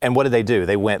 And what did they do?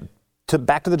 They went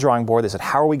back to the drawing board. They said,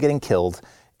 how are we getting killed?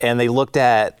 And they looked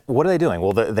at, what are they doing?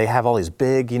 Well, they have all these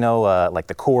big, like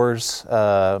the Coors,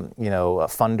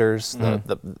 funders,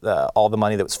 mm-hmm. All the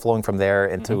money that was flowing from there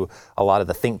into mm-hmm. a lot of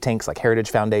the think tanks like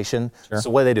Heritage Foundation. Sure. So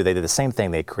what did they do? They did the same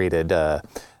thing. They created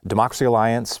Democracy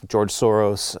Alliance, George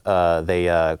Soros. They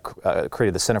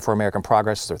created the Center for American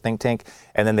Progress as their think tank.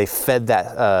 And then they fed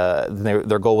that,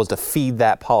 their goal was to feed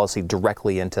that policy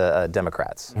directly into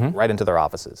Democrats, mm-hmm. right into their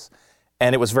offices.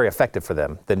 And it was very effective for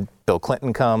them. Then Bill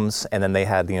Clinton comes, and then they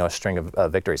had a string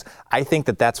of victories. I think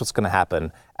that's what's going to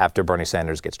happen after Bernie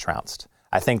Sanders gets trounced.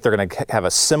 I think they're going to have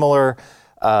a similar,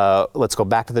 let's go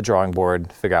back to the drawing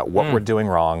board, figure out what we're doing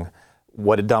wrong.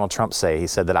 What did Donald Trump say? He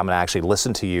said that I'm going to actually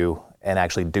listen to you and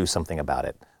actually do something about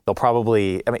it. They'll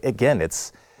probably, again,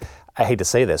 I hate to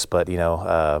say this, but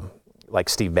like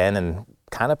Steve Bannon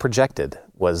kind of projected,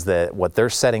 was that what they're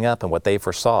setting up and what they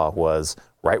foresaw was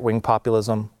right-wing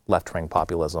populism, left-wing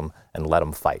populism, and let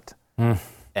them fight.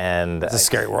 And it's a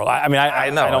scary world. I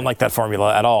know. I don't like that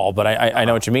formula at all, but I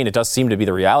know what you mean. It does seem to be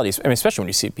the reality. Especially when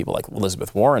you see people like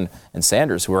Elizabeth Warren and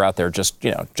Sanders who are out there just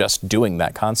doing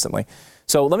that constantly.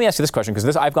 So let me ask you this question,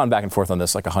 because I've gone back and forth on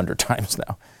this like 100 times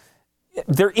now.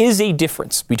 There is a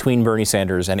difference between Bernie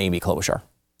Sanders and Amy Klobuchar.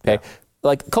 Okay, yeah.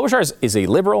 Like Klobuchar is a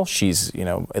liberal. She's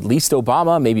at least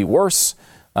Obama, maybe worse.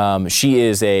 She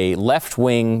is a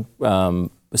left-wing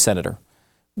senator,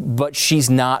 but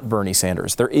she's not Bernie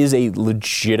Sanders. There is a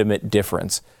legitimate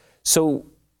difference. So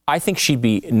I think she'd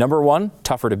be, number one,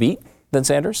 tougher to beat than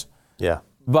Sanders. Yeah.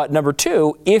 But number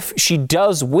two, if she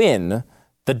does win,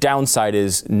 the downside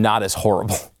is not as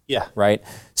horrible. Yeah. Right?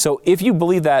 So if you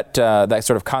believe that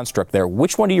sort of construct there,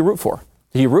 which one do you root for?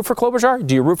 Do you root for Klobuchar?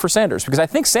 Do you root for Sanders? Because I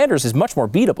think Sanders is much more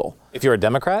beatable. If you're a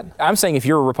Democrat? I'm saying if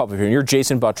you're a Republican, you're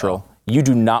Jason Buttrill, you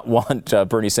do not want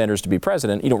Bernie Sanders to be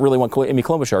president. You don't really want Amy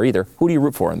Klobuchar either. Who do you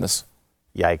root for in this?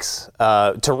 Yikes.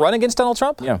 To run against Donald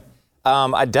Trump? Yeah.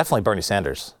 I definitely Bernie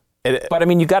Sanders. But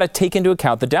you got to take into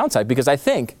account the downside, because I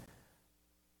think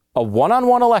a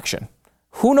one-on-one election,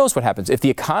 who knows what happens? If the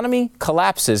economy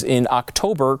collapses in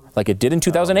October like it did in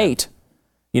 2008,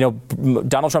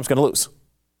 Donald Trump's going to lose.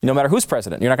 No matter who's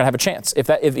president, you're not going to have a chance. If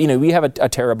we have a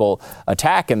terrible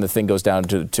attack and the thing goes down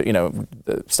to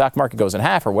the stock market goes in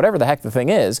half or whatever the heck the thing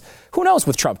is, who knows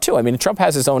with Trump too? Trump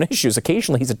has his own issues.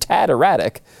 Occasionally he's a tad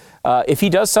erratic. If he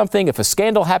does something, if a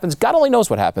scandal happens, God only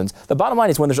knows what happens. The bottom line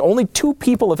is when there's only two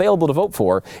people available to vote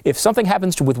for, if something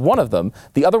happens with one of them,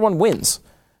 the other one wins.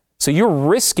 So you're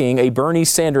risking a Bernie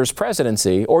Sanders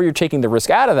presidency, or you're taking the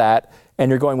risk out of that, and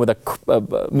you're going with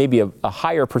maybe a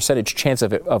higher percentage chance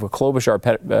of a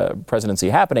Klobuchar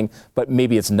presidency happening, but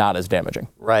maybe it's not as damaging.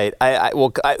 Right.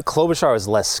 Klobuchar is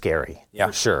less scary,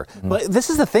 for sure. Mm-hmm. But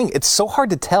this is the thing. It's so hard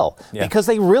to tell because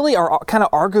they really are kind of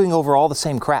arguing over all the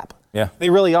same crap. Yeah. They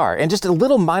really are. And just a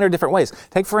little minor different ways.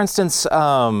 Take, for instance,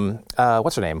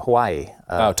 what's her name? Hawaii.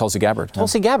 Tulsi Gabbard.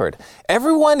 Tulsi Gabbard.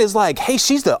 Everyone is like, hey,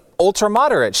 she's the ultra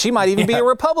moderate. She might even be a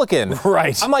Republican.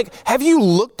 Right. I'm like, have you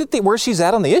looked at where she's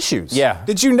at on the issues? Yeah.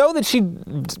 Did you know that she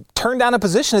turned down a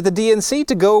position at the DNC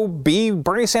to go be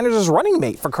Bernie Sanders' running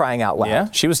mate, for crying out loud? Yeah.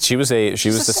 She was the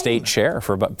state chair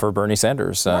for Bernie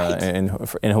Sanders in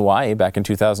Hawaii back in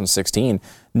 2016.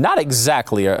 Not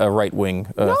exactly a right-wing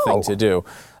thing to do.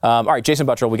 All right, Jason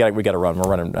Buttrill, we got to run. We're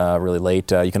running really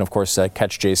late. You can, of course,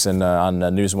 catch Jason on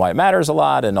News and Why It Matters a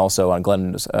lot, and also on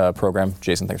Glenn's program.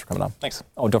 Jason, thanks for coming on. Thanks.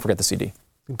 Oh, and don't forget the CD.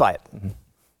 Buy it. Mm-hmm.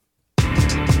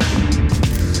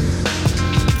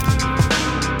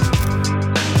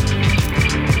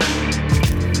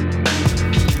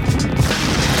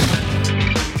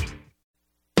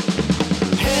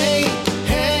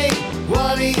 Hey,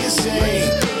 what do you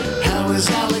say? How is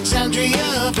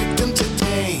Alexandria a victim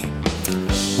today?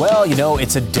 Well,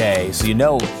 it's a day, so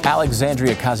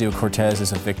Alexandria Ocasio-Cortez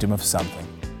is a victim of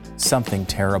something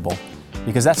terrible,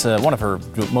 because that's one of her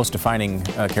most defining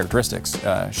characteristics.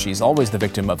 She's always the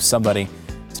victim of somebody.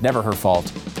 It's never her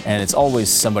fault, and it's always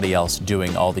somebody else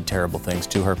doing all the terrible things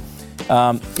to her.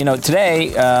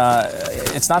 Today,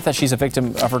 it's not that she's a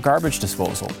victim of her garbage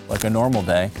disposal like a normal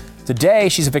day. Today,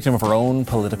 she's a victim of her own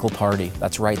political party.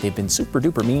 That's right, they've been super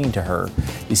duper mean to her.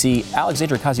 You see,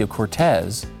 Alexandria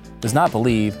Ocasio-Cortez does not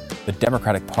believe the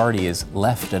Democratic Party is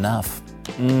left enough.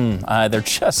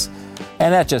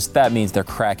 That means they're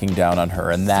cracking down on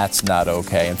her, and that's not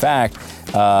okay. In fact,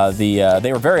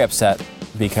 they were very upset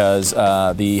because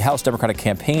the House Democratic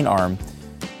campaign arm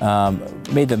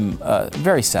made them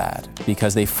very sad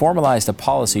because they formalized a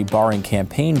policy barring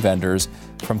campaign vendors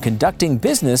from conducting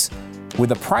business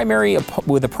with a primary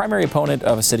opponent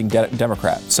of a sitting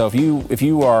Democrat. So if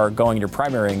you are going, you're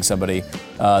primarying somebody,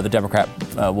 the Democrat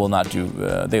will not do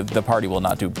the party will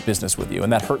not do business with you,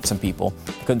 and that hurt some people.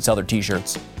 They couldn't sell their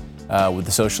T-shirts with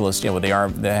the socialist, with the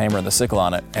hammer and the sickle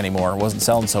on it anymore. It wasn't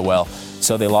selling so well,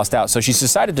 so they lost out. So she's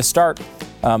decided to start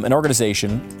an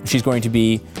organization. She's going to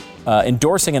be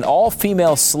endorsing an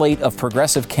all-female slate of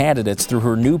progressive candidates through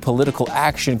her new political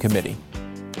action committee.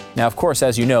 Now, of course,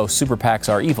 as you know, super PACs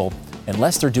are evil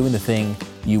unless they're doing the thing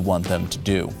you want them to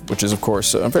do, which is, of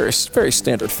course, a very, very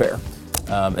standard fare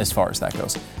as far as that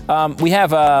goes. We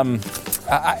have, a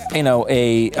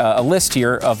list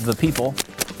here of the people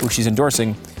who she's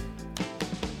endorsing.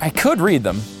 I could read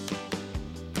them,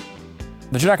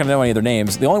 but you're not going to know any of their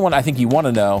names. The only one I think you want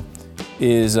to know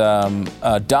is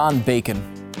Don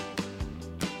Bacon,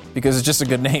 because it's just a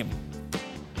good name.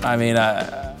 I mean,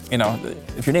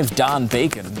 if your name's Don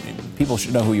Bacon, people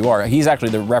should know who you are. He's actually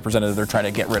the representative they're trying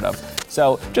to get rid of.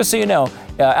 So just so you know,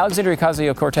 Alexandria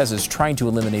Ocasio-Cortez is trying to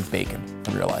eliminate bacon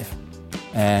from your life.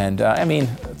 And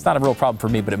it's not a real problem for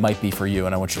me, but it might be for you,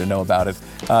 and I want you to know about it.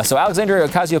 So Alexandria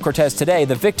Ocasio-Cortez today,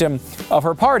 the victim of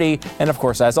her party, and of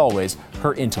course, as always,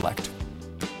 her intellect.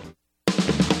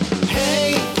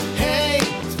 Hey,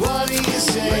 what do you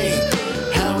say?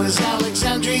 How is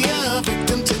Alexandria a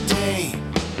victim today?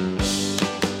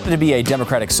 To be a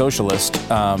democratic socialist,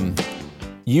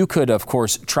 you could, of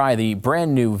course, try the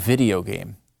brand new video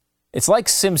game. It's like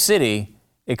SimCity,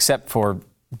 except for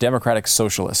democratic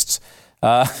socialists.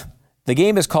 The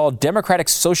game is called Democratic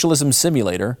Socialism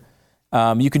Simulator.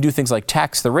 You can do things like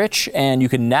tax the rich, and you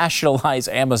can nationalize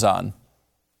Amazon,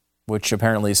 which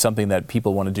apparently is something that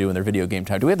people want to do in their video game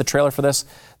time. Do we have the trailer for this?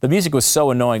 The music was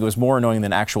so annoying. It was more annoying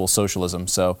than actual socialism,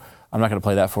 so I'm not going to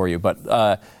play that for you.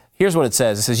 But here's what it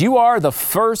says. It says, "You are the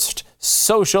first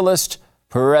socialist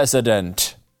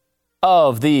president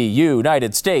of the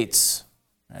United States."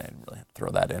 I didn't really have to throw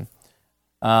that in.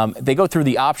 They go through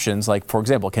the options, like, for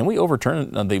example, can we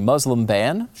overturn the Muslim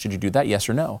ban? Should you do that? Yes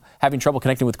or no? Having trouble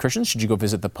connecting with Christians? Should you go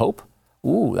visit the Pope?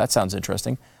 Ooh, that sounds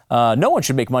interesting. No one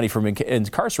should make money from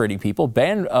incarcerating people.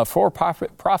 Ban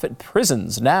for-profit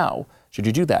prisons now. Should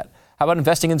you do that? How about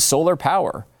investing in solar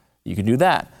power? You can do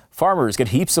that. Farmers get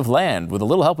heaps of land. With a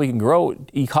little help, we can grow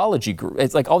ecology.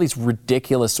 It's like all these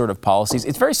ridiculous sort of policies.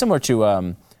 It's very similar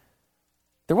to...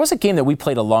 there was a game that we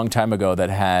played a long time ago that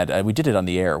had, we did it on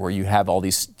the air, where you have all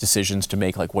these decisions to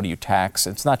make, like what do you tax?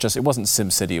 It wasn't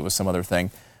SimCity, it was some other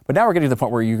thing. But now we're getting to the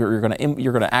point where you're going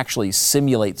to actually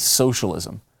simulate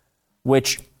socialism,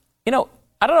 which, I don't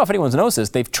know if anyone's noticed this.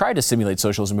 They've tried to simulate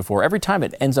socialism before. Every time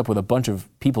it ends up with a bunch of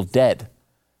people dead.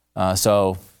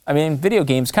 Video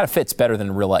games kind of fits better than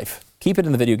in real life. Keep it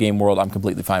in the video game world. I'm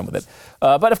completely fine with it.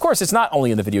 But of course, it's not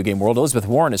only in the video game world. Elizabeth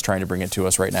Warren is trying to bring it to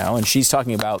us right now, and she's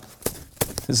talking about...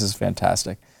 This is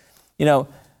fantastic.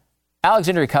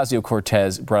 Alexandria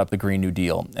Ocasio-Cortez brought up the Green New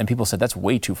Deal, and people said that's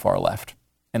way too far left.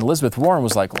 And Elizabeth Warren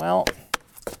was like, well,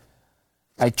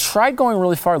 I tried going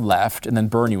really far left, and then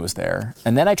Bernie was there.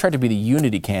 And then I tried to be the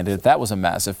unity candidate. That was a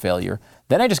massive failure.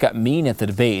 Then I just got mean at the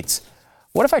debates.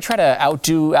 What if I try to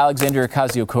outdo Alexandria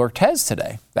Ocasio-Cortez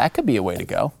today? That could be a way to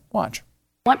go. Watch.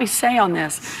 Let me say on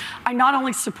this, I not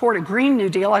only support a Green New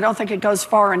Deal, I don't think it goes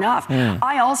far enough.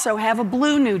 I also have a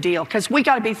Blue New Deal, because we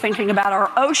got to be thinking about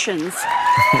our oceans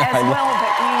as well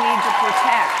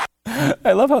that we need to protect.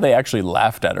 I love how they actually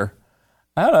laughed at her.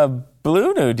 I had a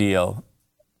Blue New Deal.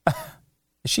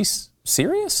 Is she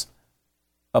serious?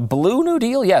 A Blue New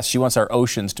Deal? Yes, she wants our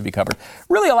oceans to be covered.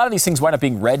 Really, a lot of these things wind up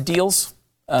being red deals.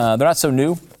 They're not so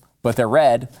new, but they're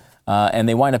red. And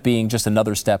they wind up being just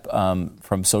another step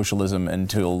from socialism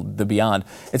until the beyond.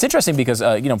 It's interesting because,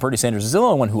 Bernie Sanders is the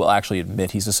only one who will actually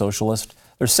admit he's a socialist.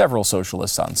 There's several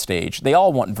socialists on stage. They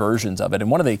all want versions of it. And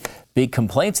one of the big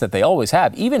complaints that they always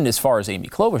have, even as far as Amy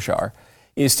Klobuchar,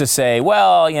 is to say,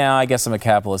 well, I guess I'm a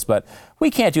capitalist, but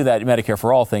we can't do that Medicare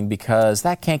for all thing because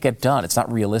that can't get done. It's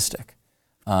not realistic.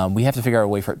 We have to figure out a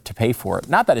way to pay for it.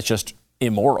 Not that it's just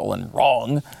immoral and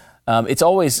wrong. It's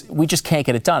always, we just can't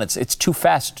get it done. It's too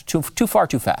fast, too far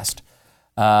too fast.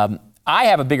 I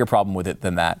have a bigger problem with it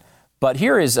than that. But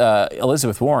here is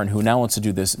Elizabeth Warren, who now wants to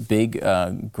do this big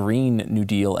Green New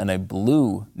Deal and a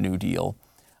Blue New Deal.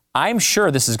 I'm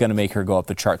sure this is going to make her go up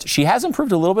the charts. She has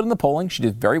improved a little bit in the polling. She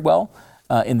did very well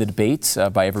in the debates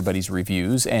by everybody's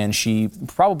reviews. And she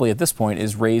probably at this point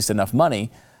has raised enough money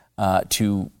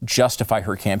to justify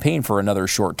her campaign for another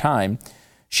short time.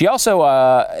 She also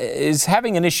is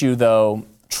having an issue, though,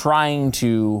 trying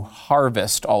to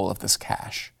harvest all of this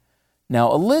cash.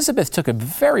 Now, Elizabeth took a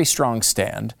very strong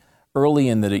stand early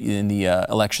in the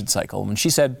election cycle when she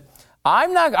said,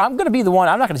 I'm going to be the one,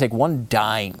 I'm not going to take one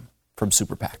dime from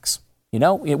super PACs. You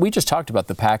know, we just talked about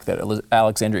the PAC that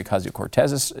Alexandria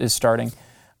Ocasio-Cortez is starting.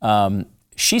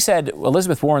 She said,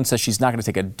 Elizabeth Warren says she's not going to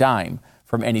take a dime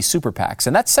from any super PACs.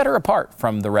 And that set her apart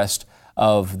from the rest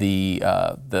of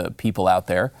the people out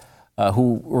there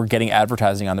who were getting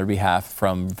advertising on their behalf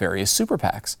from various super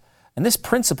PACs. And this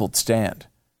principled stand,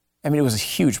 I mean, it was a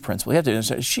huge principle. You have to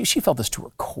understand, she felt this to her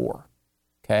core,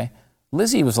 okay?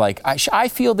 Lizzie was like, I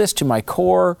feel this to my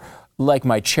core like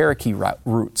my Cherokee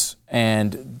roots.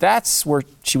 And that's where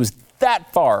she was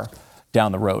that far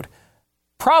down the road.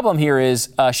 Problem here is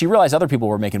she realized other people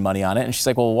were making money on it, and she's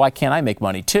like, well, why can't I make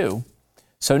money too?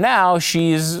 So now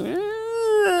she's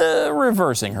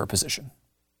reversing her position.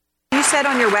 You said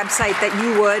on your website that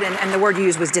you would, and the word you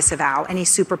used was disavow, any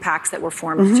super PACs that were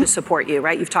formed to support you,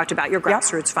 right? You've talked about your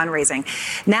grassroots fundraising.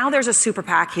 Now there's a super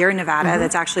PAC here in Nevada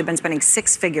that's actually been spending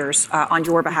six figures on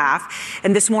your behalf.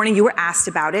 And this morning you were asked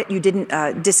about it. You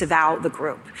didn't disavow the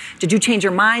group. Did you change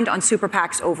your mind on super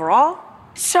PACs overall?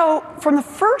 So from the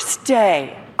first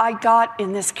day I got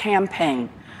in this campaign,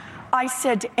 I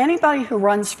said to anybody who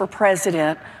runs for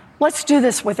president, let's do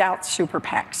this without super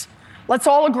PACs. Let's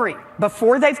all agree,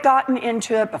 before they've gotten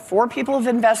into it, before people have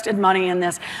invested money in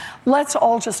this, let's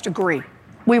all just agree.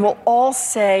 We will all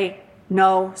say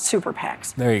no super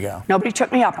PACs. There you go. Nobody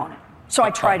took me up on it. So I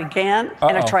tried again,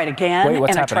 and I tried again, Wait,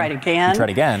 and I tried again. You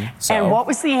tried again. So. And what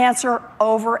was the answer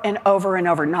over and over and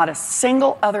over? Not a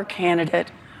single other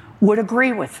candidate would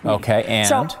agree with me. Okay, and?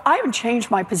 So I haven't changed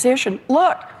my position.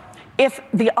 Look, if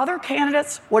the other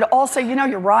candidates would all say, you know,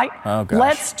 you're right,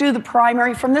 let's do the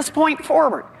primary from this point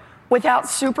forward without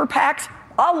super PACs,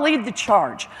 I'll lead the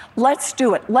charge. Let's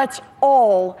do it. Let's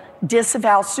all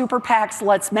disavow super PACs.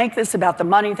 Let's make this about the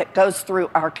money that goes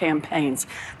through our campaigns.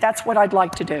 That's what I'd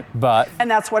like to do. And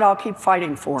that's what I'll keep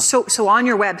fighting for. So on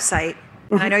your website,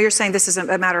 and I know you're saying this is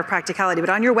a matter of practicality, but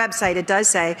on your website it does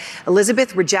say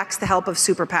Elizabeth rejects the help of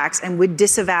super PACs and would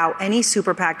disavow any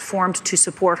super PAC formed to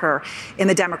support her in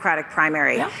the Democratic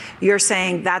primary. Yeah. You're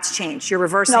saying that's changed. You're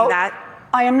reversing that?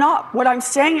 I am not. What I'm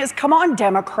saying is, come on,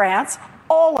 Democrats,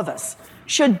 all of us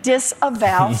should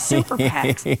disavow super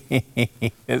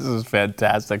PACs. This is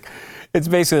fantastic. It's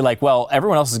basically like, well,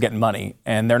 everyone else is getting money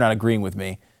and they're not agreeing with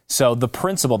me. So the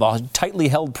principle, the tightly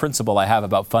held principle I have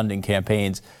about funding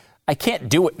campaigns, I can't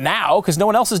do it now because no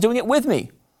one else is doing it with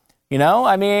me. You know,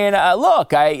 I mean,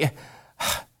 look,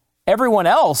 everyone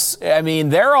else, I mean,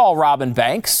 they're all robbing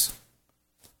banks.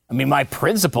 I mean, my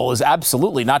principle is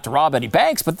absolutely not to rob any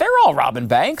banks, but they're all robbing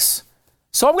banks.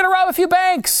 So I'm going to rob a few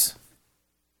banks.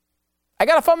 I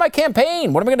got to fund my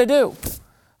campaign. What am I going to do?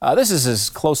 This is as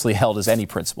closely held as any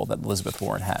principle that Elizabeth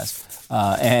Warren has.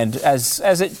 And as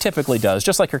it typically does,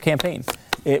 just like her campaign,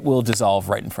 it will dissolve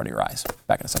right in front of your eyes.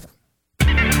 Back in a second.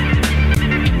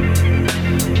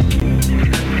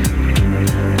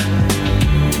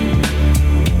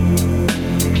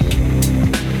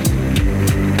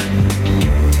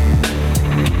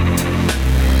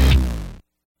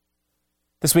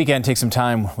 This weekend, take some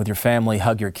time with your family,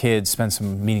 hug your kids, spend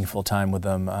some meaningful time with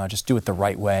them. Just do it the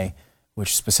right way,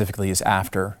 which specifically is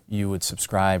after you would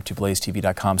subscribe to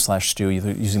blazetv.com/Stu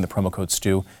using the promo code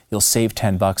Stu. You'll save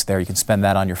 $10 there. You can spend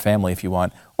that on your family if you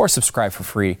want, or subscribe for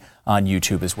free on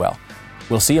YouTube as well.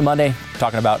 We'll see you Monday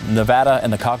talking about Nevada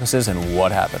and the caucuses and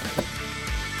what happened.